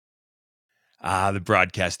The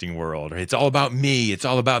broadcasting world. Right? It's all about me. It's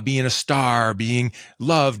all about being a star, being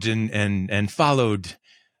loved and followed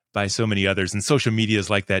by so many others. And social media is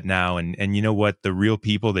like that now. And you know what? The real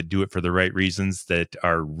people that do it for the right reasons, that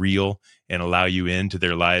are real and allow you into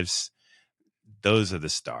their lives, those are the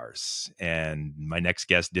stars. And my next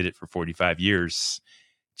guest did it for 45 years.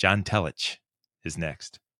 John Telich is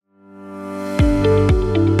next.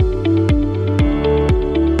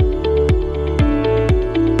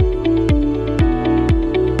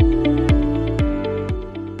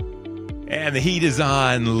 And the heat is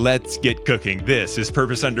on. Let's get cooking. This is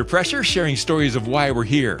Purpose Under Pressure, sharing stories of why we're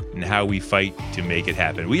here and how we fight to make it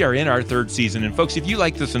happen. We are in our third season. And folks, if you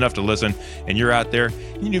like this enough to listen and you're out there,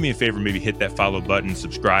 can you do me a favor, maybe hit that follow button,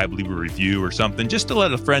 subscribe, leave a review or something, just to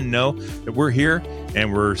let a friend know that we're here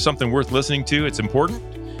and we're something worth listening to. It's important,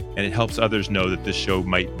 and it helps others know that this show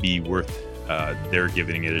might be worth they're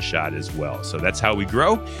giving it a shot as well. So that's how we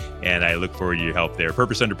grow, and I look forward to your help there.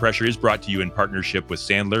 Purpose Under Pressure is brought to you in partnership with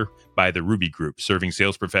Sandler by the Ruby Group, serving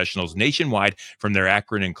sales professionals nationwide from their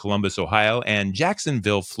Akron and Columbus, Ohio, and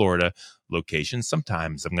Jacksonville, Florida locations.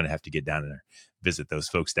 Sometimes I'm going to have to get down there, visit those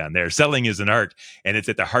folks down there. Selling is an art, and it's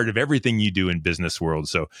at the heart of everything you do in business world.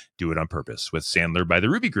 So do it on purpose with Sandler by the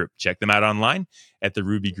Ruby Group. Check them out online at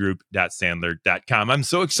therubygroup.sandler.com. I'm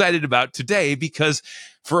so excited about today because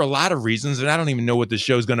for a lot of reasons, and I don't even know what the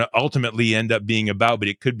show is going to ultimately end up being about, but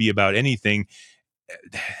it could be about anything.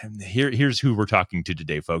 Here's who we're talking to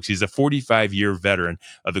today, folks. He's a 45-year veteran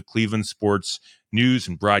of the Cleveland sports news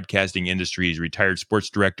and broadcasting industry. He's a retired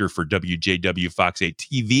sports director for WJW Fox 8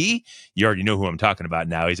 TV. You already know who I'm talking about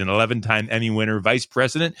now. He's an 11-time Emmy winner, vice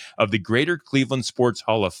president of the Greater Cleveland Sports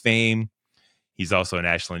Hall of Fame. He's also an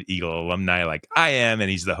Ashland Eagle alumni like I am, and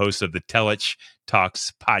he's the host of the Telich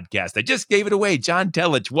Talks podcast. I just gave it away. John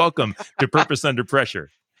Telich, welcome to Purpose Under Pressure.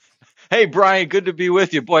 Hey, Brian, good to be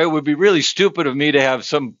with you. Boy, it would be really stupid of me to have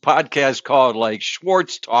some podcast called like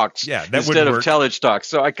Schwartz Talks instead of Telich Talks.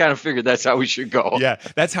 So I kind of figured that's how we should go. Yeah,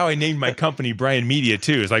 that's how I named my company, Brian Media,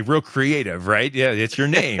 too. It's like real creative, right? Yeah, it's your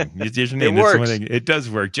name. It's your name. It works. It does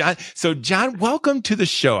work. John, welcome to the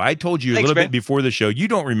show. I told you a little bit before the show. You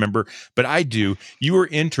don't remember, but I do. You were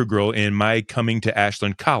integral in my coming to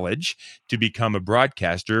Ashland College to become a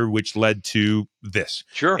broadcaster, which led to this.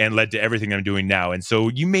 Sure. And led to everything I'm doing now. And so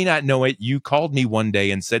you may not know it. You called me one day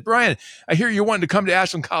and said, Brian, I hear you wanted to come to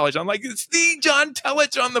Ashland College. I'm like, it's the John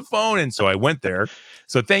Telich on the phone. And so I went there.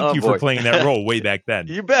 So thank you for playing that role way back then.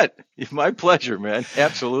 You bet. It's my pleasure, man.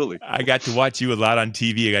 Absolutely. I got to watch you a lot on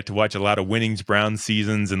TV. I got to watch a lot of winning Browns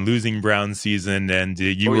seasons and losing Browns season. And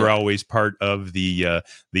you were always part of the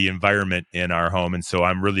environment in our home. And so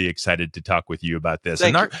I'm really excited to talk with you about this.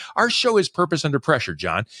 Thank and you. Our show is Purpose Under Pressure,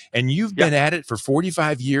 John. And you've been at it for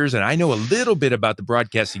 45 years. And I know a little bit about the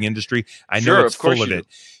broadcasting industry. I know it's full of it.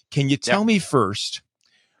 Can you tell me first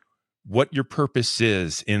what your purpose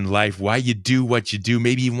is in life, why you do what you do,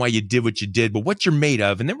 maybe even why you did what you did, but what you're made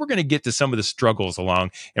of? And then we're going to get to some of the struggles along,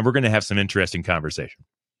 and we're going to have some interesting conversation.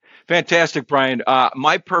 Fantastic, Brian.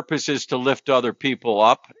 My purpose is to lift other people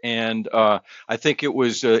up, and I think it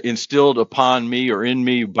was instilled upon me or in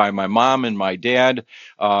me by my mom and my dad.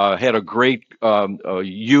 Had a great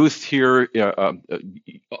youth here,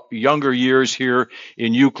 younger years here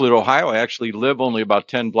in Euclid, Ohio. I actually live only about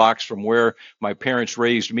 10 blocks from where my parents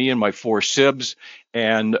raised me and my four sibs,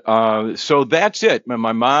 and so that's it.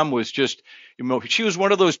 My mom was just, she was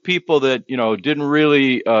one of those people that didn't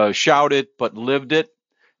really shout it but lived it.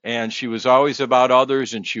 And she was always about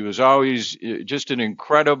others, and she was always just an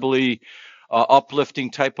incredibly uplifting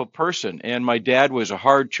type of person. And my dad was a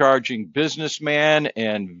hard-charging businessman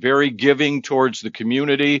and very giving towards the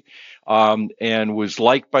community, and was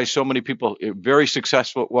liked by so many people, very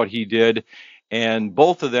successful at what he did. And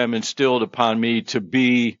both of them instilled upon me to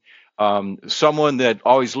be someone that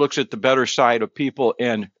always looks at the better side of people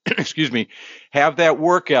and, have that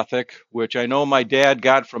work ethic, which I know my dad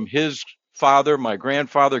got from his father. My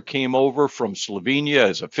grandfather came over from Slovenia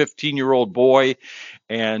as a 15-year-old boy,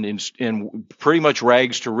 and in pretty much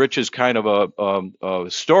rags to riches kind of a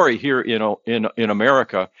story here in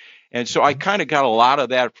America. And so I kind of got a lot of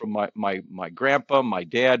that from my grandpa, my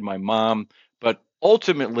dad, my mom. But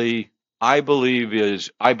ultimately, I believe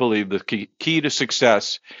the key to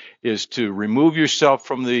success is to remove yourself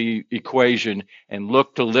from the equation and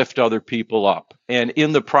look to lift other people up. And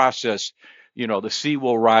in the process, the sea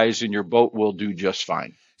will rise and your boat will do just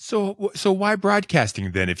fine. So why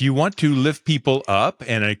broadcasting then? If you want to lift people up,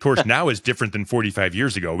 and of course now is different than 45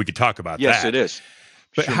 years ago, we could talk about that. Yes, it is.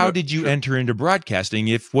 But Sure, how did you enter into broadcasting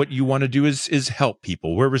if what you want to do is help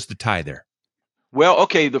people? Where was the tie there? Well,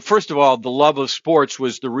 okay. First of all, the love of sports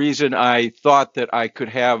was the reason I thought that I could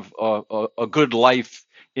have a good life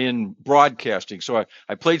in broadcasting. So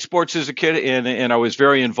I played sports as a kid, and I was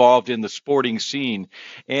very involved in the sporting scene.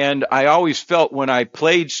 And I always felt when I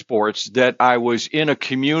played sports that I was in a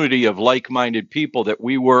community of like-minded people, that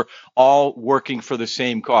we were all working for the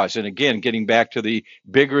same cause. And again, getting back to the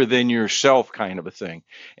bigger than yourself kind of a thing.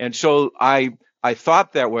 And so I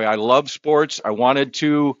thought that way. I love sports. I wanted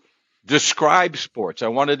to describe sports. I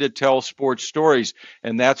wanted to tell sports stories,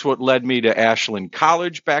 and that's what led me to Ashland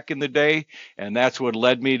College back in the day, and that's what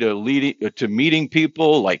led me to meeting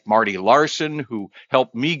people like Marty Larson, who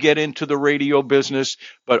helped me get into the radio business.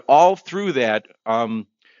 But all through that,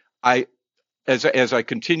 I as I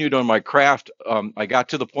continued on my craft, I got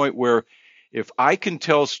to the point where if I can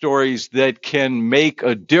tell stories that can make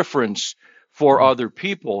a difference for other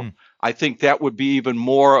people, I think that would be even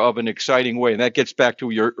more of an exciting way. And that gets back to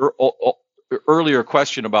your earlier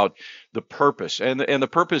question about the purpose. And the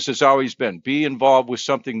purpose has always been be involved with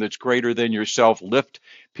something that's greater than yourself, lift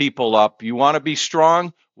people up. You want to be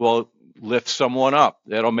strong? Well, lift someone up.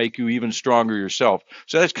 That'll make you even stronger yourself.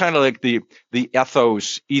 So that's kind of like the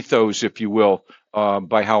ethos, if you will,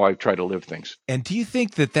 by how I try to live things. And do you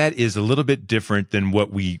think that that is a little bit different than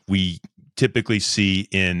what we typically see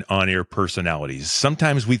in on-air personalities?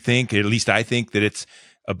 Sometimes we think, at least I think, that it's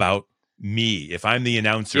about me. If I'm the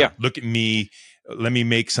announcer, look at me. Let me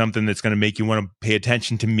make something that's going to make you want to pay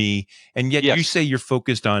attention to me. And yet you say you're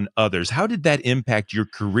focused on others. How did that impact your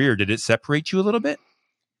career? Did it separate you a little bit?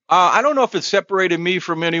 I don't know if it separated me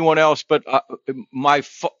from anyone else, but my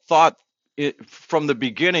thought from the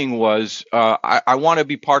beginning was I want to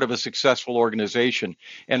be part of a successful organization.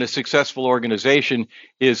 And a successful organization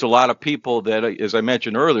is a lot of people that, as I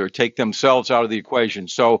mentioned earlier, take themselves out of the equation.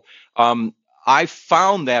 So I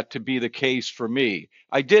found that to be the case for me.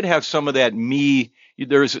 I did have some of that me.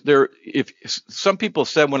 If some people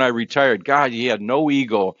said when I retired, God, you had no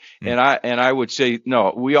ego. And I would say,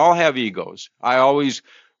 no, we all have egos. I always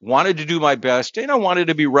wanted to do my best, and I wanted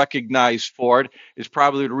to be recognized for it. Is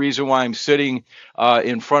probably the reason why I'm sitting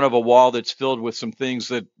in front of a wall that's filled with some things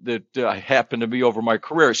that happened to me over my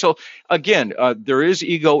career. So again, there is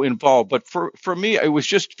ego involved, but for me, it was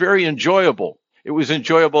just very enjoyable. It was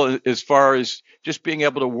enjoyable as far as just being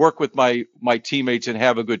able to work with my teammates and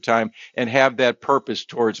have a good time and have that purpose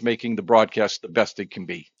towards making the broadcast the best it can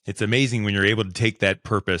be. It's amazing when you're able to take that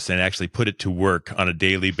purpose and actually put it to work on a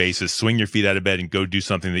daily basis, swing your feet out of bed and go do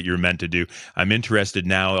something that you're meant to do. I'm interested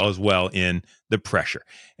now as well in the pressure.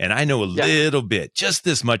 And I know a little bit, just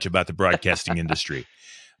this much about the broadcasting industry,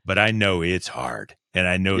 but I know it's hard. And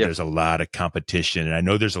I know there's a lot of competition, and I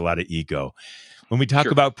know there's a lot of ego. When we talk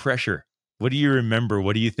about pressure, what do you remember?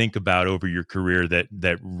 What do you think about over your career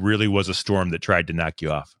that really was a storm that tried to knock you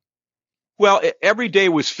off? Well, every day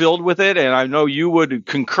was filled with it, and I know you would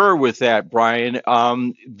concur with that, Brian.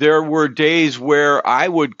 There were days where I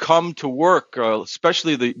would come to work,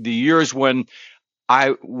 especially the years when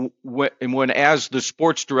when as the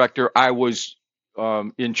sports director, I was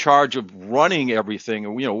in charge of running everything.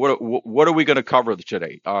 And what are we going to cover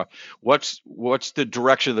today? What's the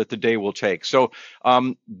direction that the day will take? So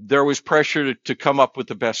there was pressure to come up with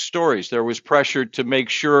the best stories. There was pressure to make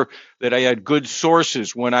sure that I had good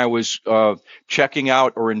sources when I was checking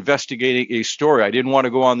out or investigating a story. I didn't want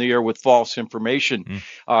to go on the air with false information.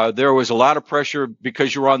 There was a lot of pressure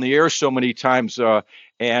because you were on the air so many times,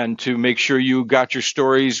 and to make sure you got your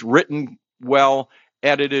stories written well,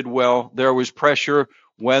 edited well. There was pressure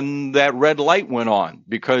when that red light went on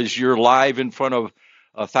because you're live in front of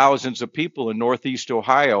thousands of people in Northeast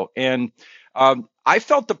Ohio. And I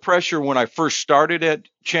felt the pressure when I first started at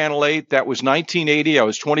Channel 8. That was 1980. I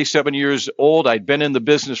was 27 years old. I'd been in the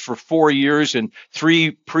business for 4 years in 3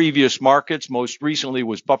 previous markets. Most recently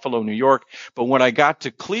was Buffalo, New York. But when I got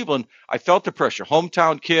to Cleveland, I felt the pressure.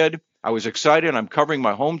 Hometown kid. I was excited. I'm covering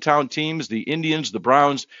my hometown teams, the Indians, the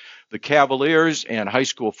Browns, the Cavaliers, and high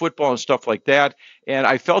school football and stuff like that. And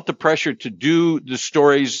I felt the pressure to do the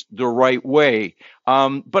stories the right way.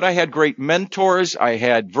 But I had great mentors. I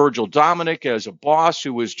had Virgil Dominic as a boss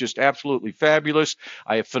who was just absolutely fabulous.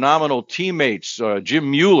 I have phenomenal teammates. Jim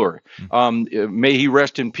Mueller, may he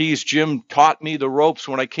rest in peace. Jim taught me the ropes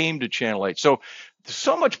when I came to Channel 8.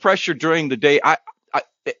 So much pressure during the day.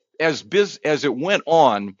 As it went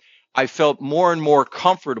on, I felt more and more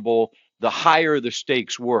comfortable the higher the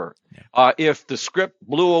stakes were. If the script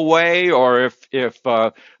blew away, or if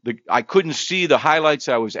I couldn't see the highlights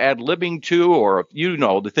I was ad-libbing to, or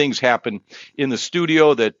the things happen in the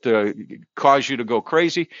studio that cause you to go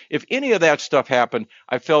crazy. If any of that stuff happened,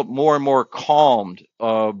 I felt more and more calmed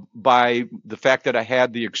by the fact that I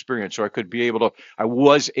had the experience, so I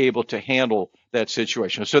was able to handle that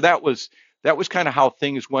situation. So that was kind of how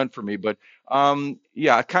things went for me. But kind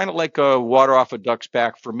of like water off a duck's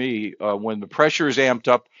back for me. When the pressure is amped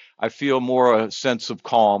up, I feel more a sense of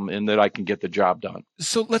calm in that I can get the job done.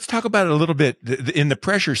 So let's talk about it a little bit in the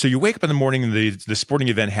pressure. So you wake up in the morning and the sporting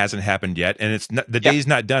event hasn't happened yet, and the day's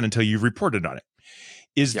not done until you've reported on it.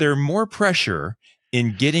 Is there more pressure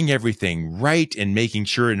in getting everything right and making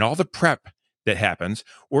sure and all the prep that happens,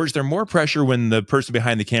 or is there more pressure when the person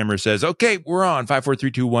behind the camera says, "Okay, we're on 5, 4,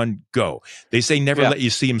 3, 2, 1, go"? They say never let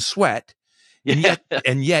you see them sweat,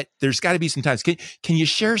 and yet there's got to be some times. Can you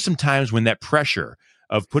share some times when that pressure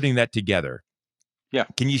of putting that together? Yeah.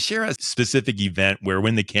 Can you share a specific event where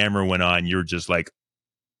when the camera went on, you're just like,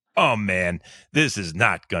 "Oh man, this is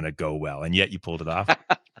not going to go well," and yet you pulled it off?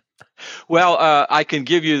 Well, I can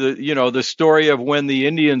give you the story of when the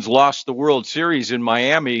Indians lost the World Series in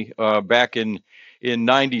Miami back in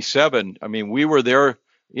 '97. I mean, we were there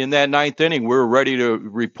in that ninth inning. We were ready to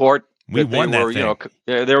report. We won that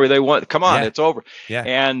thing. They won. Come on, it's over. Yeah.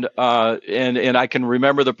 And I can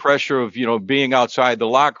remember the pressure of being outside the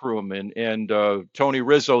locker room and Tony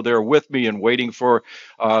Rizzo there with me and waiting for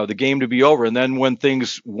the game to be over. And then when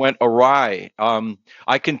things went awry,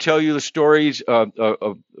 I can tell you the stories.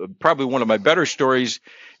 Probably one of my better stories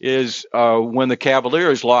is when the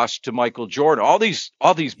Cavaliers lost to Michael Jordan. All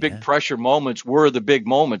these big pressure moments were the big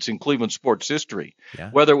moments in Cleveland sports history. Yeah.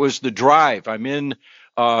 Whether it was the drive, I'm in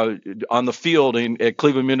on the field at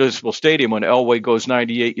Cleveland Municipal Stadium when Elway goes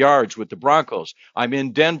 98 yards with the Broncos. I'm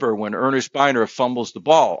in Denver when Ernest Biner fumbles the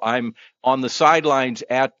ball. I'm on the sidelines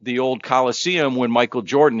at the old Coliseum when Michael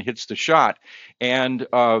Jordan hits the shot. And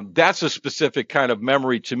that's a specific kind of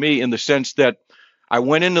memory to me in the sense that I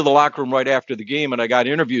went into the locker room right after the game and I got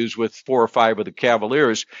interviews with 4 or 5 of the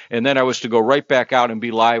Cavaliers. And then I was to go right back out and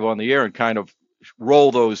be live on the air and kind of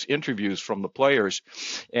roll those interviews from the players.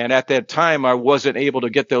 And at that time, I wasn't able to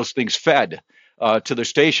get those things fed to the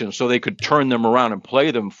station so they could turn them around and play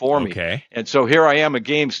them for me. And so here I am at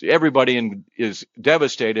games. Everybody is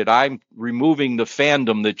devastated. I'm removing the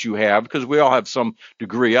fandom that you have because we all have some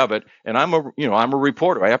degree of it. And I'm a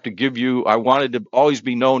reporter. I have to I wanted to always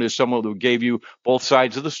be known as someone who gave you both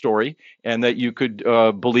sides of the story and that you could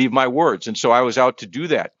believe my words. And so I was out to do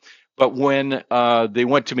that. But when they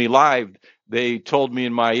went to me live, they told me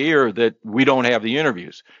in my ear that we don't have the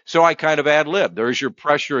interviews. So I kind of ad-libbed. There's your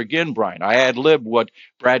pressure again, Brian. I ad-libbed what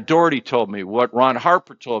Brad Daugherty told me, what Ron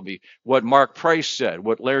Harper told me, what Mark Price said,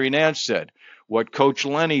 what Larry Nance said, what Coach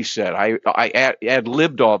Lenny said. I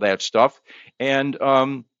ad-libbed all that stuff. And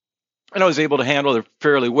I was able to handle it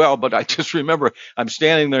fairly well. But I just remember I'm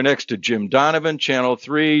standing there next to Jim Donovan, Channel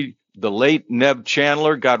 3, the late Neb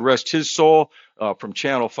Chandler, God rest his soul, from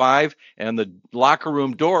Channel 5, and the locker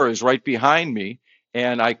room door is right behind me.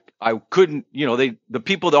 And I couldn't, the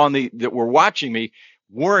people that were watching me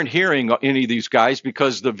weren't hearing any of these guys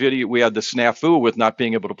because we had the snafu with not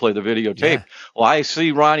being able to play the videotape. Yeah. Well, I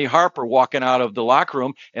see Ronnie Harper walking out of the locker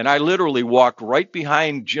room, and I literally walked right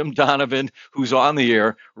behind Jim Donovan, who's on the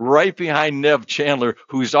air, right behind Neb Chandler,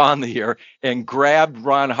 who's on the air, and grabbed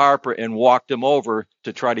Ron Harper and walked him over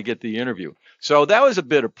to try to get the interview. So that was a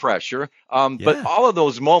bit of pressure. But all of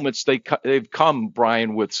those moments, they've come,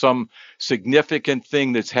 Brian, with some significant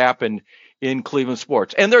thing that's happened in Cleveland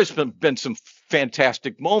sports. And there's been some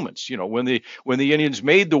fantastic moments. When the Indians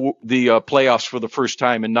made the playoffs for the first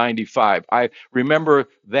time in '95, I remember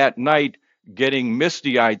that night getting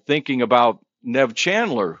misty-eyed thinking about Neb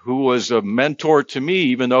Chandler, who was a mentor to me,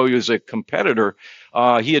 even though he was a competitor.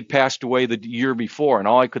 He had passed away the year before, and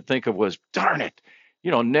all I could think of was, darn it.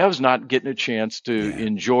 Nev's not getting a chance to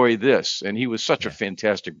enjoy this. And he was such a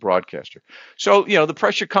fantastic broadcaster. So, the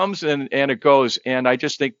pressure comes and it goes. And I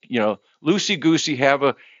just think, loosey-goosey, have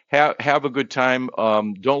a good time.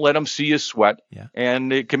 Don't let them see you sweat. Yeah.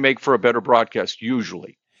 And it can make for a better broadcast,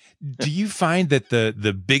 usually. Do you find that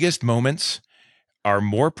the biggest moments are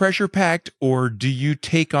more pressure-packed, or do you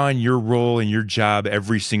take on your role and your job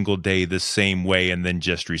every single day the same way and then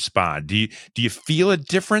just respond? Do you feel a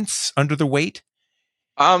difference under the weight?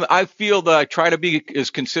 I feel that I try to be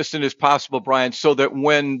as consistent as possible, Brian, so that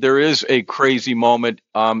when there is a crazy moment,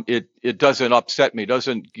 it doesn't upset me,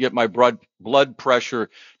 doesn't get my blood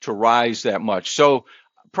pressure to rise that much. So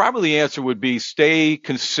probably the answer would be stay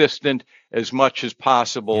consistent as much as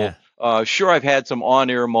possible Sure, I've had some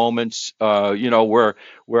on-air moments, where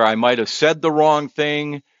I might have said the wrong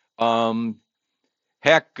thing. Um,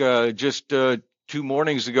 Heck, just 2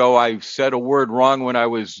 mornings ago, I said a word wrong when I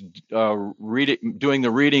was doing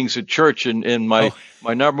the readings at church, and my Oh,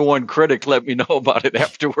 my number one critic let me know about it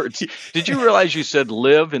afterwards. Did you realize you said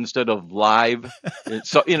live instead of live?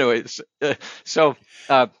 So it's so.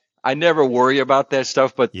 I never worry about that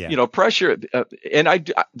stuff, but yeah. pressure.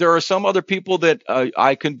 And there are some other people that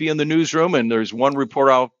I can be in the newsroom, and there's one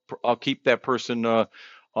reporter I'll keep that person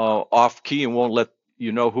off key and won't let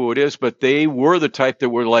you know who it is, but they were the type that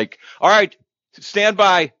were like, all right, stand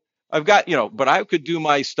by. I've got, but I could do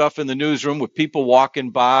my stuff in the newsroom with people walking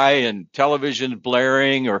by and television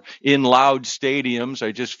blaring or in loud stadiums.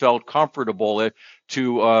 I just felt comfortable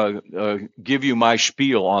to give you my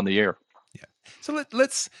spiel on the air. Yeah. So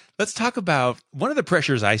let's talk about one of the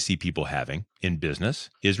pressures I see people having in business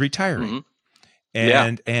is retiring. Hmm.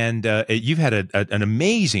 Yeah. And you've had an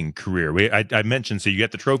amazing career. I mentioned, so you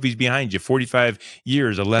got the trophies behind you, 45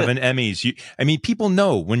 years, 11 Emmys. People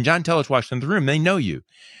know when John Telich walks in the room, they know you.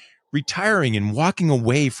 Retiring and walking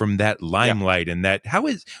away from that Yeah. limelight and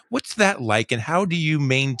what's that like, and how do you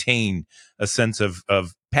maintain a sense of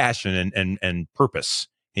passion and purpose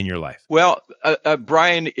in your life? Well,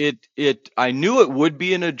 Brian, I knew it would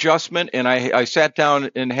be an adjustment, and I sat down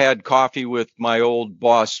and had coffee with my old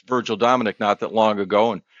boss, Virgil Dominic, not that long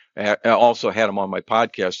ago, and I also had him on my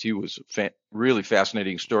podcast. He was really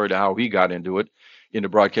fascinating story to how he got into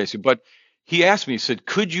broadcasting. But he asked me, he said,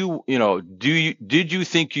 "Could you, did you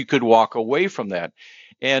think you could walk away from that?"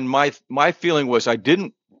 And my feeling was I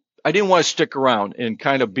didn't want to stick around and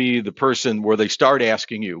kind of be the person where they start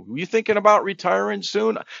asking you, "Were you thinking about retiring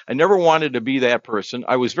soon?" I never wanted to be that person.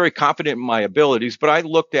 I was very confident in my abilities, but I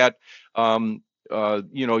looked at,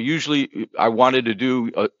 usually I wanted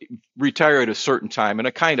to retire at a certain time, and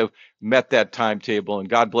I kind of met that timetable. And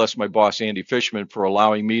God bless my boss, Andy Fishman, for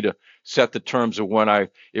allowing me to set the terms of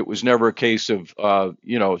it was never a case of,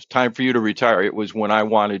 it's time for you to retire. It was when I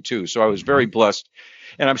wanted to. So I was very blessed.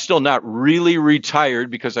 And I'm still not really retired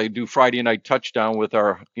because I do Friday night touchdown with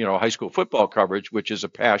our, high school football coverage, which is a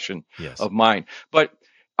passion Yes. of mine. But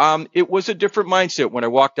it was a different mindset when I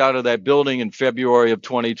walked out of that building in February of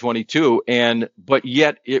 2022. But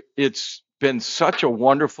yet it's been such a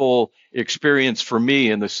wonderful experience for me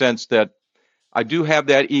in the sense that I do have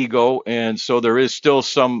that ego. And so there is still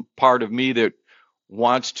some part of me that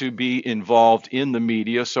wants to be involved in the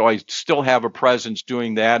media. So I still have a presence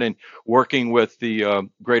doing that and working with the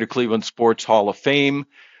Greater Cleveland Sports Hall of Fame.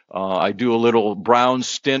 I do a little Brown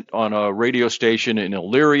stint on a radio station in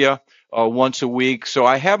Elyria once a week. So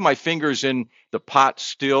I have my fingers in the pot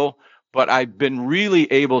still, but I've been really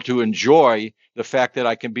able to enjoy the fact that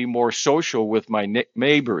I can be more social with my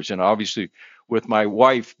neighbors and obviously with my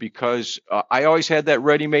wife, because I always had that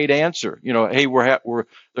ready-made answer. Hey,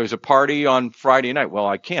 there's a party on Friday night. Well,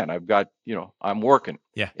 I can't. I've got, I'm working.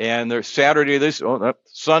 Yeah. And there's Saturday,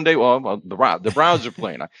 Sunday. Well, the Browns are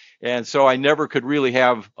playing, and so I never could really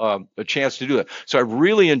have a chance to do that. So I've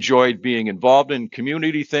really enjoyed being involved in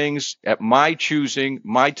community things at my choosing,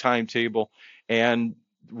 my timetable, and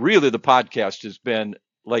really the podcast has been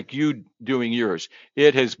like you doing yours.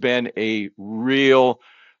 It has been a real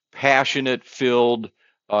passionate filled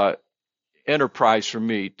enterprise for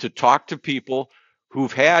me to talk to people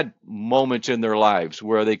who've had moments in their lives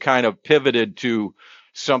where they kind of pivoted to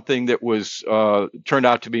something that was turned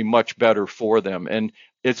out to be much better for them. And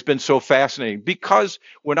it's been so fascinating because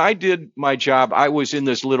when I did my job, I was in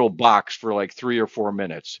this little box for like 3 or 4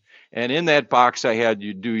 minutes. And in that box, I had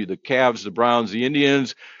you do the Cavs, the Browns, the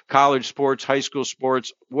Indians, college sports, high school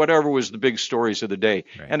sports, whatever was the big stories of the day.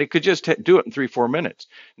 Right. And it could just do it in 3, 4 minutes.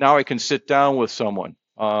 Now I can sit down with someone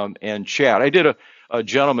and chat. I did a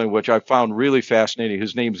gentleman, which I found really fascinating.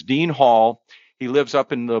 His name's Dean Hall. He lives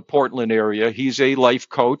up in the Portland area. He's a life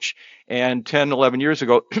coach. And 10, 11 years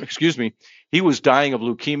ago, excuse me, he was dying of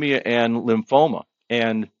leukemia and lymphoma.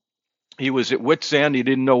 And he was at wit's end. He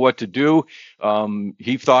didn't know what to do.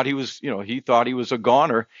 He thought he was a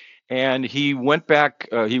goner. And he went back,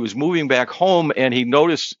 he was moving back home, and he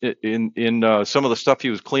noticed in some of the stuff he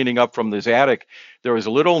was cleaning up from his attic, there was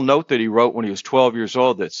a little note that he wrote when he was 12 years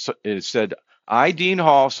old that it said, "I, Dean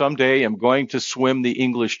Hall, someday am going to swim the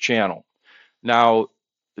English Channel." Now,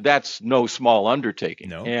 that's no small undertaking.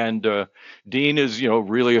 No. And Dean is,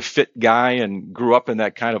 really a fit guy and grew up in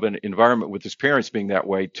that kind of an environment with his parents being that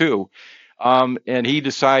way too. And he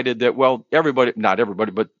decided that, well, not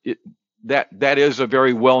everybody, but that is a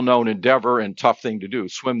very well-known endeavor and tough thing to do,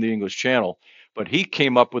 swim the English Channel. but he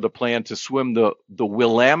came up with a plan to swim the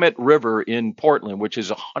Willamette River in Portland, which is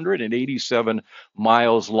 187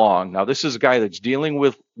 miles long. Now, this is a guy that's dealing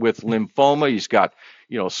with lymphoma. He's got,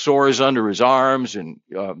 sores under his arms, and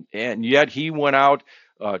yet he went out,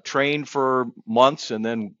 trained for months, and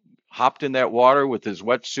then hopped in that water with his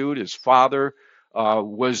wetsuit. His father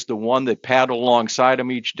was the one that paddled alongside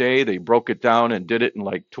him each day. They broke it down and did it in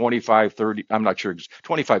like 25, 30, I'm not sure,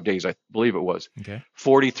 25 days, I believe it was. Okay.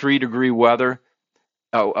 43-degree water,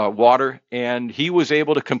 and he was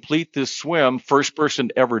able to complete this swim, first person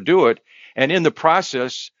to ever do it. And in the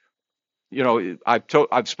process,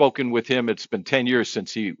 I've spoken with him. It's been 10 years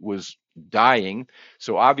since he was dying,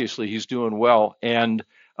 so obviously he's doing well. And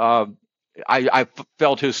I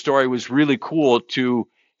felt his story was really cool to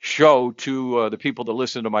show to the people that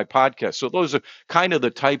listen to my podcast. So those are kind of the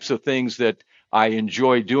types of things that I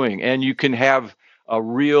enjoy doing. And you can have a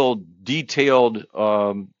real detailed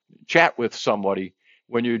chat with somebody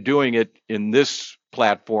when you're doing it in this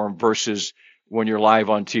platform versus when you're live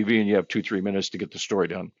on TV and you have 2-3 minutes to get the story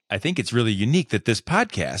done. I think it's really unique that this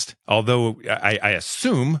podcast, although I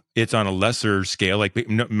assume it's on a lesser scale, like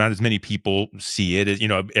not as many people see it as,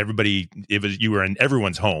 everybody, you were in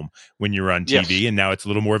everyone's home when you were on TV, yes. And now it's a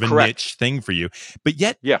little more of a Correct. niche thing for you. But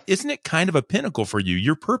yet, Isn't it kind of a pinnacle for you?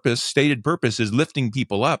 Your stated purpose is lifting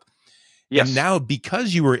people up. Yes. And now,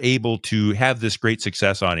 because you were able to have this great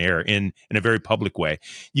success on air in a very public way,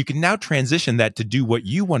 you can now transition that to do what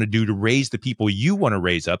you want to do to raise the people you want to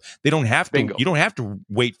raise up. They don't have to. Bingo. You don't have to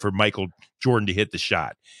wait for Michael Jordan to hit the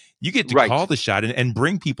shot. You get to call the shot and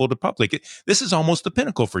bring people to public. This is almost the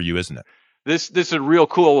pinnacle for you, isn't it? This is a real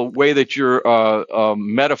cool way that you're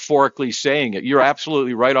metaphorically saying it. You're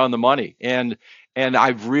absolutely right on the money, and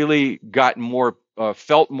I've really gotten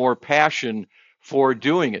felt more passion for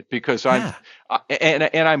doing it because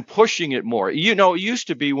I'm pushing it more. It used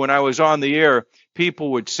to be when I was on the air,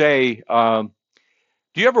 people would say, do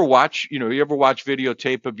you ever watch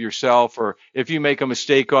videotape of yourself, or if you make a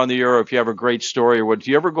mistake on the air, or if you have a great story or what, do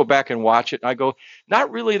you ever go back and watch it? And I go, not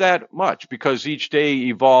really that much, because each day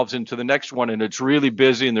evolves into the next one and it's really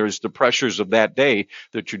busy and there's the pressures of that day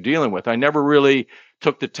that you're dealing with. I never really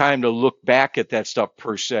took the time to look back at that stuff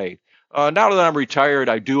per se. Now that I'm retired,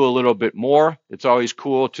 I do a little bit more. It's always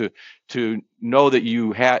cool to know that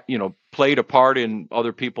you had, played a part in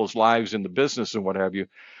other people's lives in the business and what have you.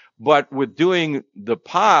 But with doing the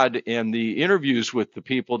pod and the interviews with the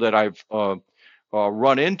people that I've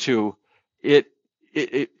run into, it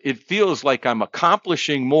feels like I'm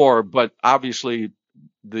accomplishing more. But obviously,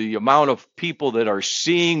 the amount of people that are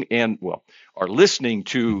seeing and are listening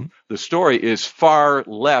to the story is far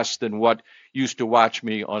less than what used to watch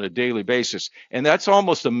me on a daily basis. And that's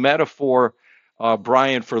almost a metaphor,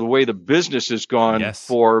 Brian, for the way the business has gone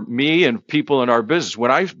for me and people in our business.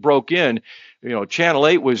 When I broke in, Channel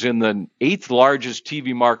 8 was in the 8th largest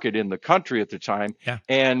TV market in the country at the time. Yeah.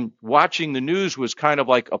 And watching the news was kind of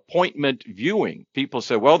like appointment viewing. People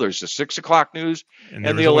said, well, there's the 6 o'clock news and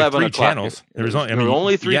the 11 o'clock channels. There were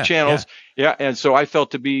only three channels. Yeah. And so I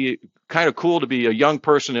felt to be kind of cool to be a young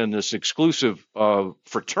person in this exclusive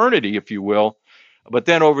fraternity, if you will. But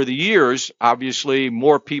then over the years, obviously,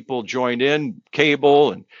 more people joined in,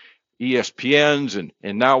 cable and ESPNs,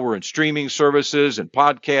 and now we're in streaming services and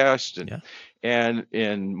podcasts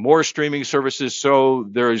and more streaming services. So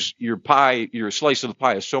there's your slice of the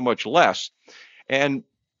pie is so much less.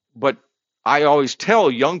 But I always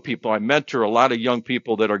tell young people, I mentor a lot of young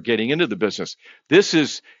people that are getting into the business.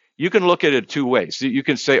 You can look at it two ways. You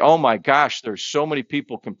can say, oh my gosh, there's so many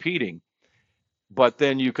people competing. But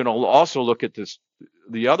then you can also look at this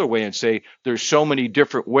the other way and say, there's so many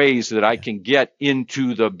different ways that I can get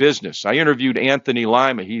into the business. I interviewed Anthony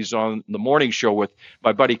Lima. He's on the morning show with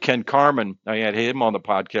my buddy Ken Carmen. I had him on the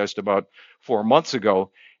podcast about 4 months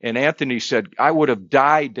ago. And Anthony said, I would have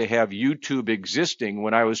died to have YouTube existing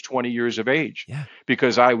when I was 20 years of age,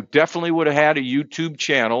 because I definitely would have had a YouTube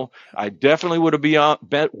channel. I definitely would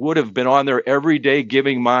have been on there every day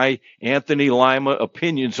giving my Anthony Lima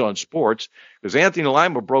opinions on sports, because Anthony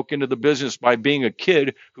Lima broke into the business by being a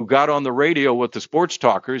kid who got on the radio with the sports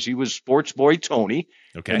talkers. He was Sports Boy Tony.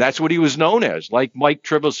 Okay. And that's what he was known as, like Mike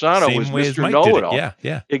Trevisano was Mr. Know-It-All.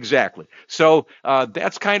 Yeah. Exactly. So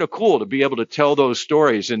that's kind of cool to be able to tell those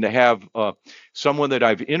stories and to have someone that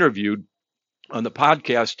I've interviewed on the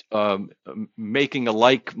podcast making a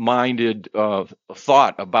like-minded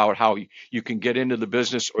thought about how you can get into the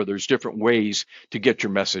business, or there's different ways to get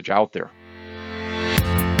your message out there.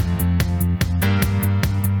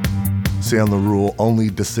 On the rule, only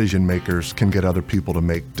decision makers can get other people to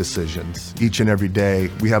make decisions. Each and every day,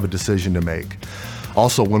 we have a decision to make.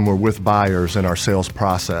 Also, when we're with buyers in our sales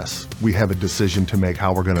process, we have a decision to make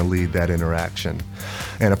how we're going to lead that interaction.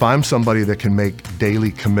 And if I'm somebody that can make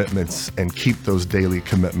daily commitments and keep those daily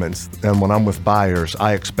commitments, then when I'm with buyers,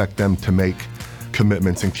 I expect them to make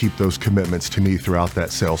commitments and keep those commitments to me throughout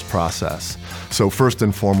that sales process. So first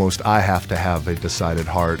and foremost, I have to have a decided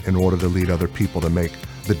heart in order to lead other people to make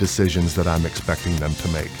the decisions that I'm expecting them to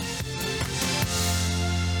make.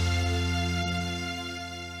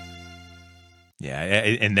 Yeah,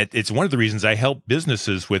 and that it's one of the reasons I help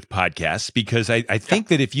businesses with podcasts, because I think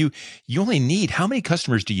that if you only need, how many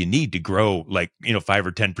customers do you need to grow, like, 5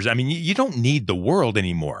 or 10%? I mean, you don't need the world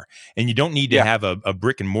anymore, and you don't need to have a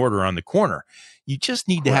brick and mortar on the corner. You just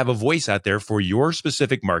need to have a voice out there for your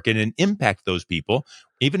specific market and impact those people,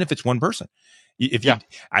 even if it's one person.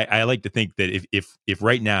 I like to think that if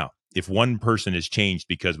right now, if one person is changed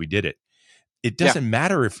because we did it, it doesn't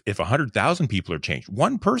matter if 100,000 people are changed.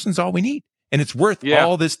 One person's all we need. And it's worth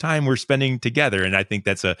all this time we're spending together. And I think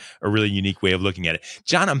that's a really unique way of looking at it.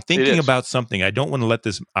 John, I'm thinking about something. I don't want to let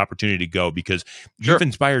this opportunity go, because you've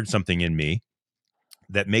inspired something in me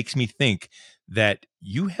that makes me think that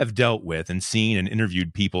you have dealt with and seen and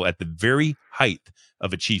interviewed people at the very height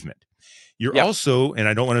of achievement. You're also, and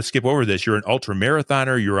I don't want to skip over this, you're an ultra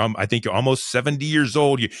marathoner. You're, I think you're almost 70 years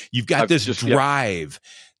old. You've got this drive.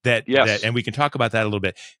 That, and we can talk about that a little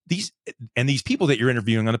bit. These people that you're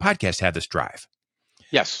interviewing on the podcast have this drive.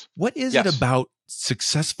 Yes. What is it about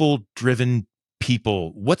successful, driven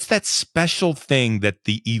people? What's that special thing that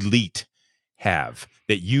the elite have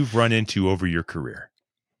that you've run into over your career?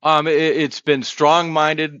 It's been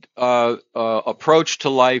strong-minded approach to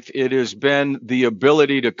life. It has been the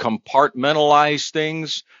ability to compartmentalize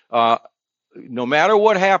things. No matter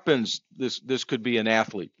what happens, this could be an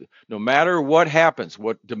athlete. No matter what happens,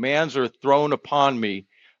 what demands are thrown upon me,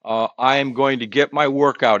 I am going to get my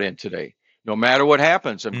workout in today. No matter what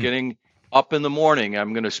happens, I'm getting up in the morning.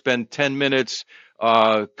 I'm going to spend 10 minutes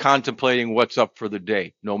contemplating what's up for the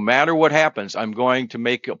day. No matter what happens, I'm going to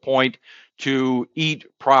make a point to eat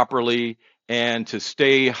properly and to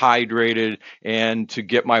stay hydrated and to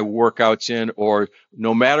get my workouts in. Or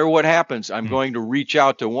no matter what happens, I'm going to reach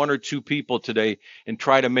out to one or two people today and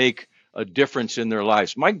try to make a difference in their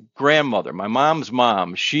lives. My grandmother, my mom's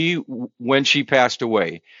mom, when she passed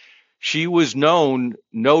away, she was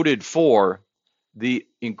noted for the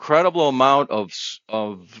incredible amount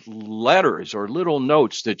of letters or little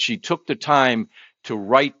notes that she took the time to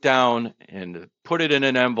write down and put it in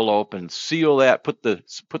an envelope and seal that, put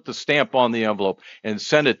the stamp on the envelope and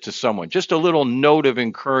send it to someone. Just a little note of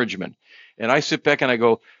encouragement. And I sit back and I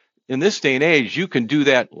go, in this day and age, you can do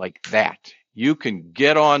that like that. You can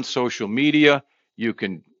get on social media. You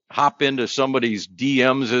can hop into somebody's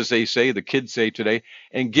DMs, as they say, the kids say today,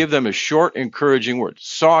 and give them a short, encouraging word.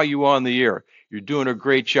 Saw you on the air. You're doing a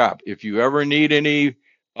great job. If you ever need any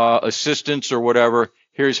assistance or whatever,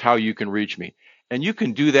 here's how you can reach me. And you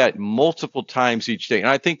can do that multiple times each day. And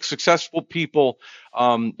I think successful people,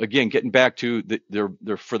 again, getting back to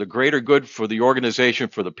they're for the greater good, for the organization,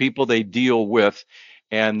 for the people they deal with.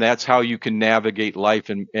 And that's how you can navigate life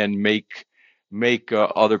and make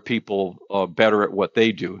other people better at what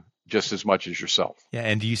they do just as much as yourself. Yeah.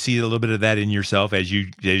 And do you see a little bit of that in yourself as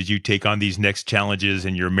you take on these next challenges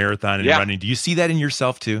in your marathon and running? Do you see that in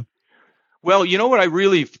yourself too? Well, you know what I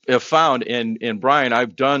really have found, and Brian,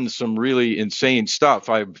 I've done some really insane stuff.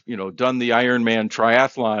 I've, done the Ironman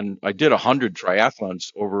triathlon. I did 100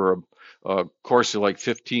 triathlons over a course of like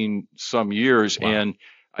 15 some years. Wow. And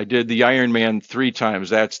I did the Ironman 3 times.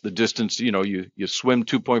 That's the distance, you swim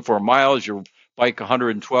 2.4 miles, you bike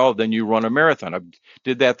 112, then you run a marathon. I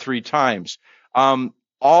did that 3 times.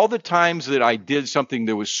 All the times that I did something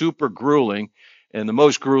that was super grueling, and the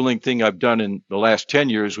most grueling thing I've done in the last 10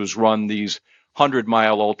 years was run these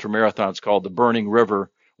 100-mile ultra marathons called the Burning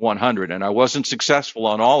River 100. And I wasn't successful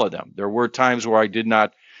on all of them. There were times where I did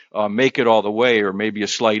not make it all the way, or maybe a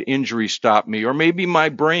slight injury stopped me, or maybe my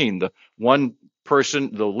brain, the one person,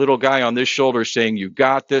 the little guy on this shoulder saying, you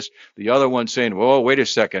got this. The other one saying, whoa, wait a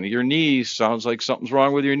second. Your knee sounds like something's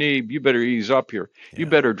wrong with your knee. You better ease up here. Yeah. You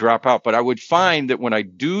better drop out. But I would find that when I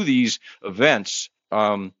do these events,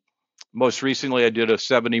 most recently, I did a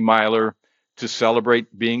 70-miler to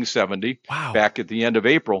celebrate being 70 back at the end of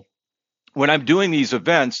April. When I'm doing these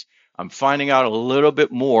events, I'm finding out a little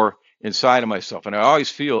bit more inside of myself. And I always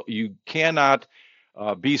feel you cannot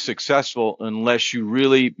be successful unless you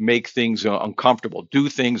really make things uncomfortable, do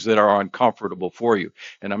things that are uncomfortable for you.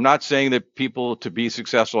 And I'm not saying that people to be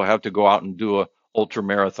successful have to go out and do a ultra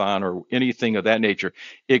marathon or anything of that nature.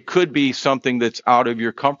 It could be something that's out of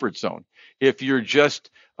your comfort zone. If you're just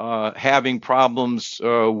having problems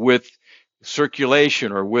with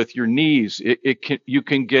circulation or with your knees, you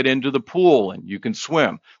can get into the pool and you can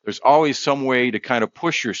swim. There's always some way to kind of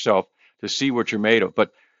push yourself to see what you're made of.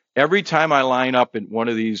 But every time I line up in one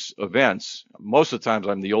of these events, most of the times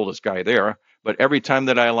I'm the oldest guy there, but every time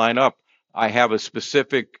that I line up, I have a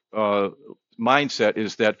specific mindset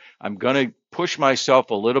is that I'm going to push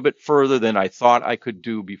myself a little bit further than I thought I could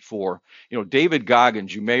do before. David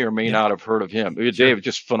Goggins, you may or may not have heard of him. Sure. David,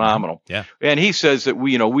 just phenomenal. Yeah. And he says that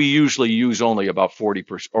we usually use only about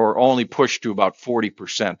 40% or only push to about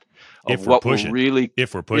 40% of what we're really,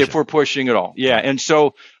 if we're pushing at all. Yeah. And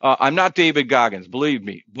so I'm not David Goggins, believe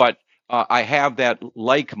me, but I have that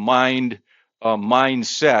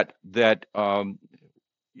mindset that,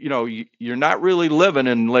 you're not really living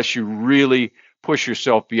unless you really push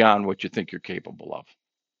yourself beyond what you think you're capable of.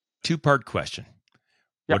 Two-part question.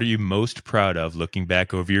 Yep. What are you most proud of looking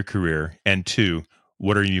back over your career? And two,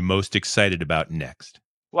 what are you most excited about next?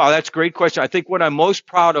 Wow, that's a great question. I think what I'm most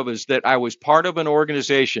proud of is that I was part of an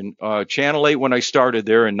organization, Channel 8, when I started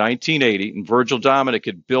there in 1980, and Virgil Dominic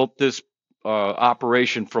had built this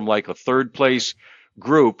operation from like a third place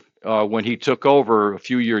group when he took over a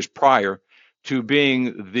few years prior to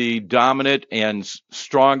being the dominant and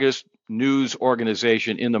strongest news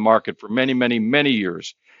organization in the market for many, many, many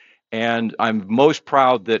years. And I'm most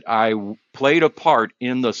proud that I played a part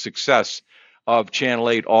in the success of Channel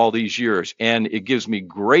 8 all these years. And it gives me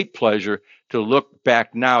great pleasure to look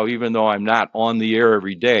back now, even though I'm not on the air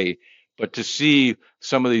every day, but to see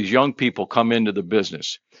some of these young people come into the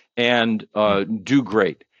business and do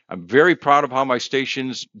great. I'm very proud of how my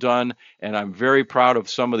station's done, and I'm very proud of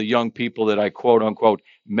some of the young people that I quote unquote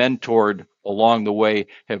mentored along the way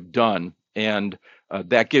have done. And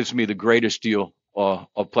that gives me the greatest deal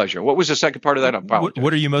of pleasure. What was the second part of that?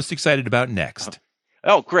 What are you most excited about next?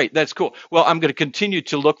 Oh, great. That's cool. Well, I'm going to continue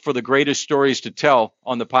to look for the greatest stories to tell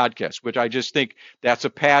on the podcast, which I just think that's a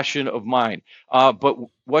passion of mine. But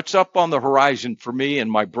what's up on the horizon for me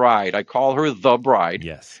and my bride, I call her the bride.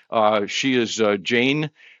 Yes. She is Jane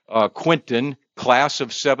Quinton, class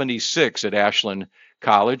of 76 at Ashland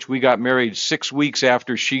College. We got married 6 weeks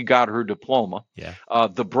after she got her diploma. Yeah.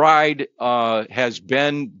 The bride has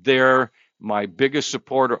been there, my biggest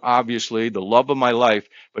supporter, obviously, the love of my life,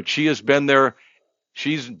 but she has been there.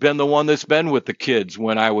 She's been the one that's been with the kids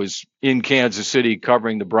when I was in Kansas City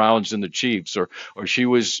covering the Browns and the Chiefs, or she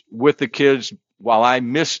was with the kids while I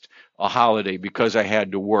missed a holiday because I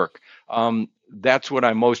had to work. That's what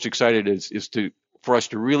I'm most excited is for us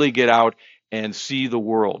to really get out and see the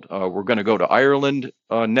world. We're going to go to Ireland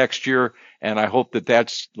next year, and I hope that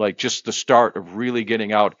that's like just the start of really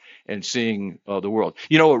getting out and seeing the world.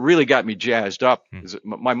 What really got me jazzed up is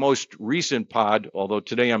my most recent pod, although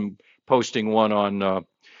today I'm posting one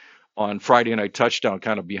on Friday Night Touchdown,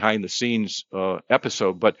 kind of behind the scenes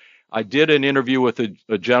episode. But I did an interview with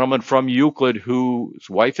a gentleman from Euclid whose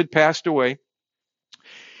wife had passed away.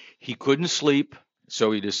 He couldn't sleep,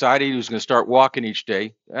 so he decided he was going to start walking each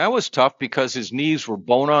day. That was tough because his knees were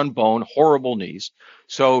bone on bone, horrible knees.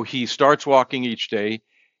 So he starts walking each day.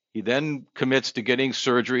 He then commits to getting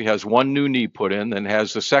surgery, has one new knee put in, then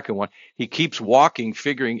has the second one. He keeps walking,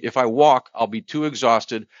 figuring if I walk, I'll be too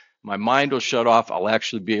exhausted. My mind will shut off. I'll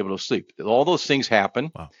actually be able to sleep. All those things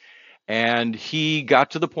happen. Wow. And he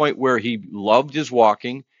got to the point where he loved his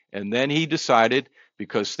walking. And then he decided,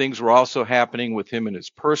 because things were also happening with him in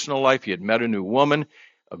his personal life, he had met a new woman,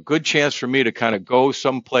 a good chance for me to kind of go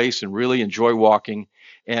someplace and really enjoy walking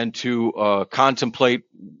and to contemplate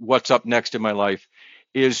what's up next in my life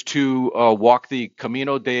is to walk the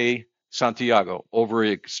Camino de Santiago.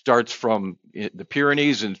 It starts from the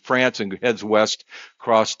Pyrenees in France and heads west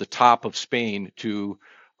across the top of Spain to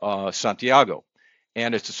Santiago.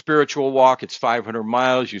 And it's a spiritual walk. It's 500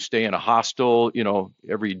 miles. You stay in a hostel,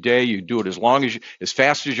 every day. You do it as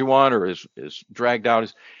fast as you want, or as dragged out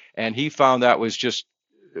as. And he found that was just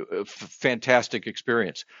a fantastic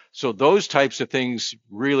experience. So those types of things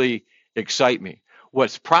really excite me.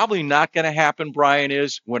 What's probably not going to happen, Brian,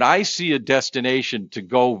 is when I see a destination to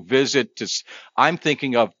go visit, I'm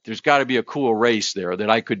thinking of there's got to be a cool race there that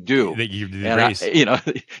I could do.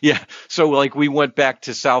 Yeah. So like we went back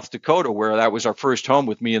to South Dakota, where that was our first home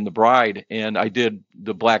with me and the bride, and I did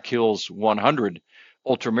the Black Hills 100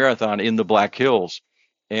 ultramarathon in the Black Hills,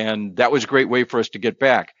 and that was a great way for us to get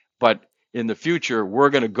back. But in the future, we're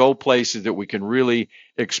going to go places that we can really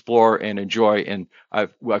explore and enjoy, and I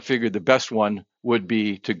figured the best one would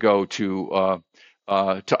be to go to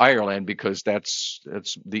Ireland, because that's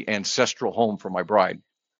the ancestral home for my bride.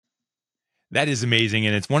 That is amazing,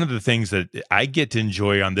 and it's one of the things that I get to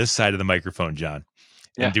enjoy on this side of the microphone, John,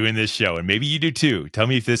 and doing this show, and maybe you do too. Tell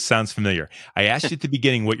me if this sounds familiar. I asked you at the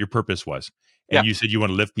beginning what your purpose was, and you said you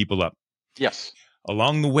want to lift people up. Yes.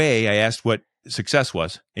 Along the way, I asked what success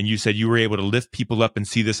was, and you said you were able to lift people up and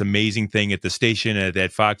see this amazing thing at the station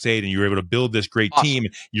at Fox 8, and you were able to build this great team.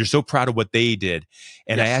 You're so proud of what they did.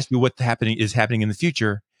 And I asked you what is happening in the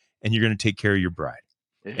future, and you're going to take care of your bride.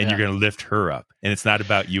 And you're going to lift her up, and it's not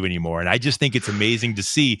about you anymore. And I just think it's amazing to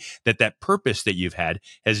see that purpose that you've had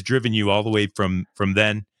has driven you all the way from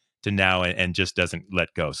then to now, and just doesn't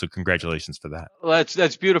let go. So congratulations for that. Well,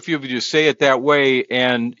 that's beautiful of you to say it that way.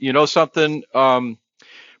 And you know something,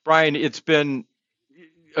 Brian, it's been,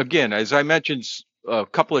 again, as I mentioned a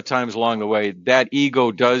couple of times along the way, that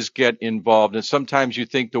ego does get involved. And sometimes you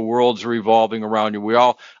think the world's revolving around you. We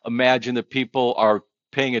all imagine that people are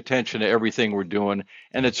paying attention to everything we're doing,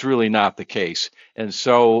 and it's really not the case. And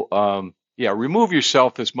so, remove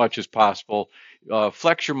yourself as much as possible,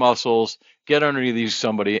 flex your muscles, get underneath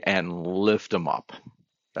somebody, and lift them up.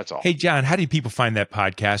 That's all. Hey, John, how do people find that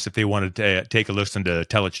podcast if they want to take a listen to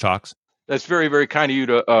Telich Talks? That's very, very kind of you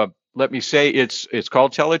to let me say. It's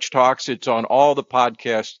called Telich Talks. It's on all the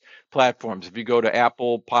podcast platforms. If you go to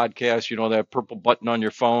Apple Podcasts, you know, that purple button on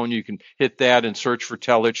your phone, you can hit that and search for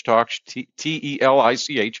Telich Talks,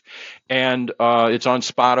 Telich. And it's on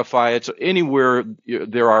Spotify. It's anywhere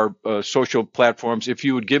there are social platforms. If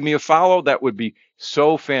you would give me a follow, that would be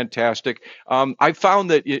so fantastic. I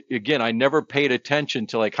found that, again, I never paid attention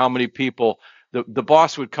to like how many people. The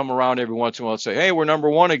boss would come around every once in a while and say, "Hey, we're number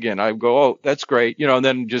one again." I go, "Oh, that's great," and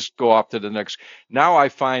then just go off to the next. Now I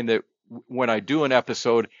find that when I do an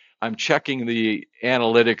episode, I'm checking the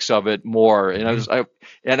analytics of it more, and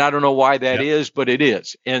I don't know why that is, but it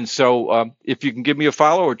is. And so, if you can give me a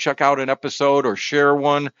follow or check out an episode or share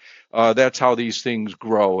one, that's how these things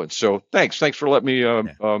grow. And so, thanks for letting me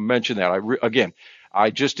mention that.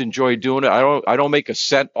 I just enjoy doing it. I don't make a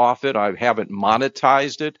cent off it. I haven't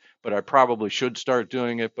monetized it, but I probably should start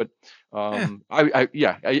doing it. But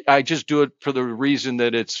I just do it for the reason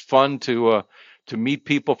that it's fun to meet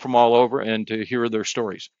people from all over and to hear their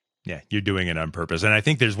stories. Yeah, you're doing it on purpose. And I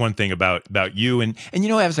think there's one thing about you and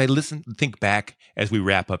as I think back as we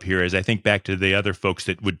wrap up here, as I think back to the other folks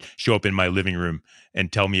that would show up in my living room and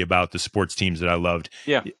tell me about the sports teams that I loved.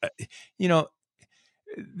 Yeah.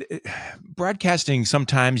 Broadcasting,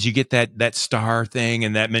 sometimes you get that star thing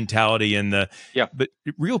and that mentality but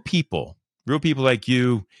real people like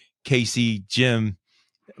you, Casey, Jim,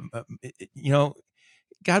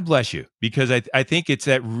 God bless you, because I think it's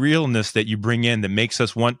that realness that you bring in that makes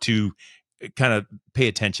us want to kind of pay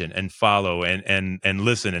attention and follow and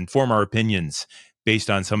listen and form our opinions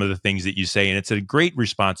based on some of the things that you say. And it's a great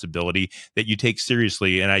responsibility that you take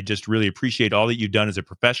seriously. And I just really appreciate all that you've done as a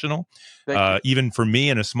professional, even for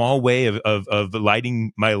me in a small way of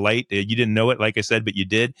lighting my light. You didn't know it, like I said, but you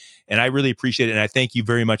did. And I really appreciate it. And I thank you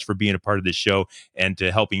very much for being a part of this show and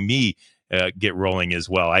to helping me get rolling as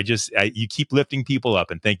well. You keep lifting people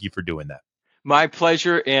up, and thank you for doing that. My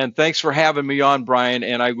pleasure, and thanks for having me on, Brian.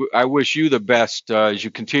 And I wish you the best as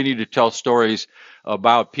you continue to tell stories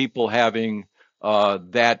about people having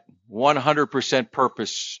that 100%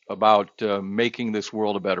 purpose about making this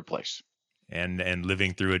world a better place. And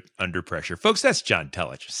living through it under pressure. Folks, that's John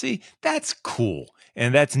Telich. See, that's cool.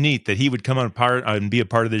 And that's neat that he would come on and be a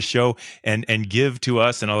part of this show and give to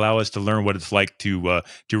us and allow us to learn what it's like to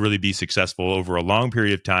really be successful over a long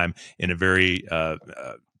period of time in a very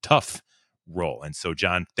tough role. And so,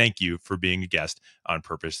 John, thank you for being a guest on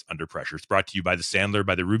Purpose Under Pressure. It's brought to you by the Sandler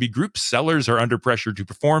by the Ruby Group. Sellers are under pressure to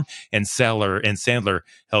perform, and Sandler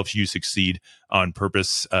helps you succeed on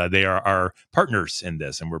purpose. They are our partners in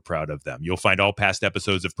this, and we're proud of them. You'll find all past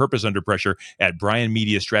episodes of Purpose Under Pressure at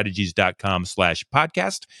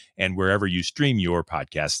brianmediastrategies.com/podcast and wherever you stream your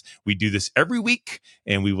podcasts. We do this every week,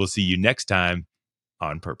 and we will see you next time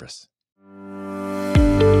on Purpose.